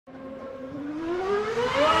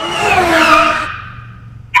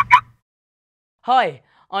Hi,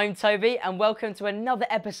 I'm Toby and welcome to another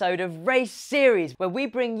episode of Race Series, where we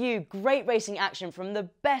bring you great racing action from the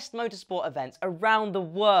best motorsport events around the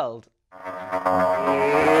world.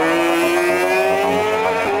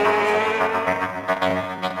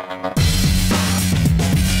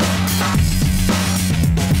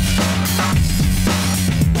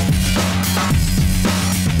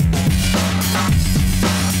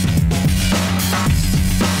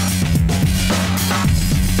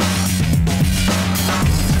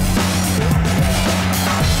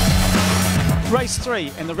 Race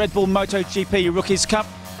 3 in the Red Bull MotoGP Rookies Cup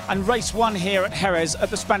and race 1 here at Jerez at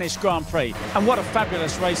the Spanish Grand Prix. And what a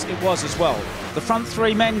fabulous race it was as well. The front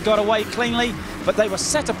three men got away cleanly, but they were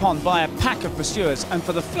set upon by a pack of pursuers, and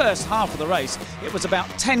for the first half of the race it was about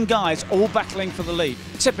 10 guys all battling for the lead.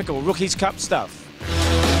 Typical Rookies Cup stuff.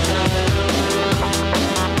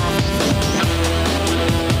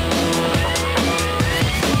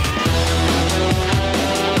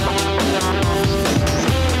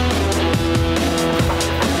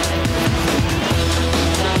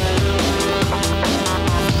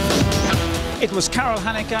 It was Karel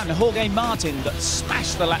Haneke and Jorge Martin that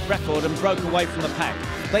smashed the lap record and broke away from the pack.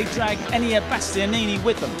 They dragged Enia Bastianini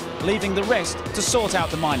with them, leaving the rest to sort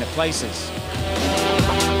out the minor places.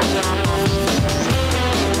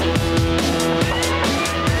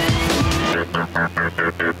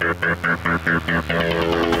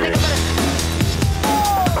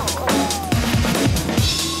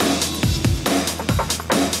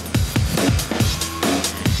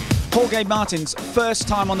 Jorge Martin's first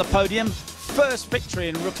time on the podium, first victory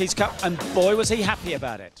in Rookies Cup, and boy was he happy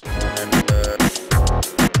about it.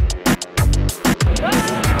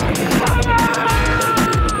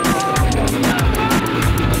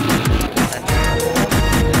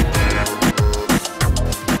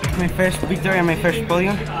 My first victory and my first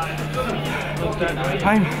podium.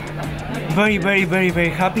 I'm very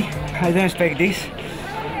happy. I didn't expect this.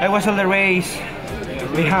 I was on the race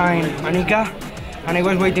behind Anika and I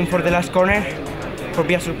was waiting for the last corner for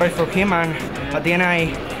be a surprise for him, and at the end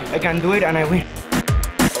I can do it and I win.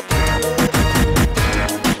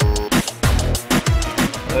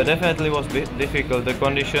 Definitely was difficult. The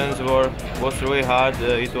conditions was really hard.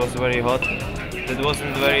 It was very hot. It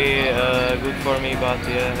wasn't very good for me, but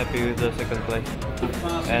yeah, happy with the second place.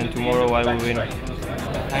 And tomorrow I will win.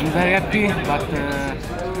 I'm very happy, but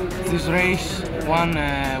this race one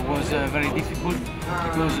was very difficult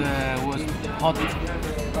because it was hot,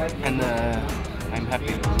 and I'm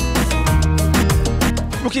happy.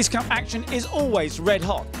 Rookies Cup action is always red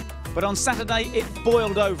hot, but on Saturday it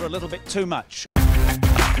boiled over a little bit too much.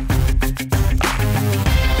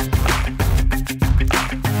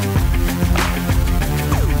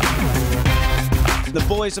 The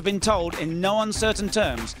boys have been told in no uncertain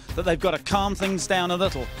terms that they've got to calm things down a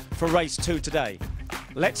little for race 2 today.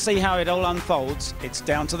 Let's see how it all unfolds. It's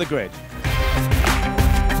down to the grid.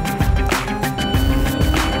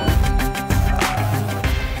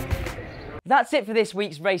 That's it for this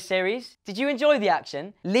week's Race Series. Did you enjoy the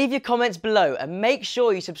action? Leave your comments below and make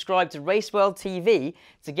sure you subscribe to RaceWorldTV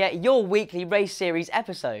to get your weekly Race Series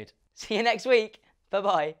episode. See you next week.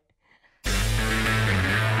 Bye-bye.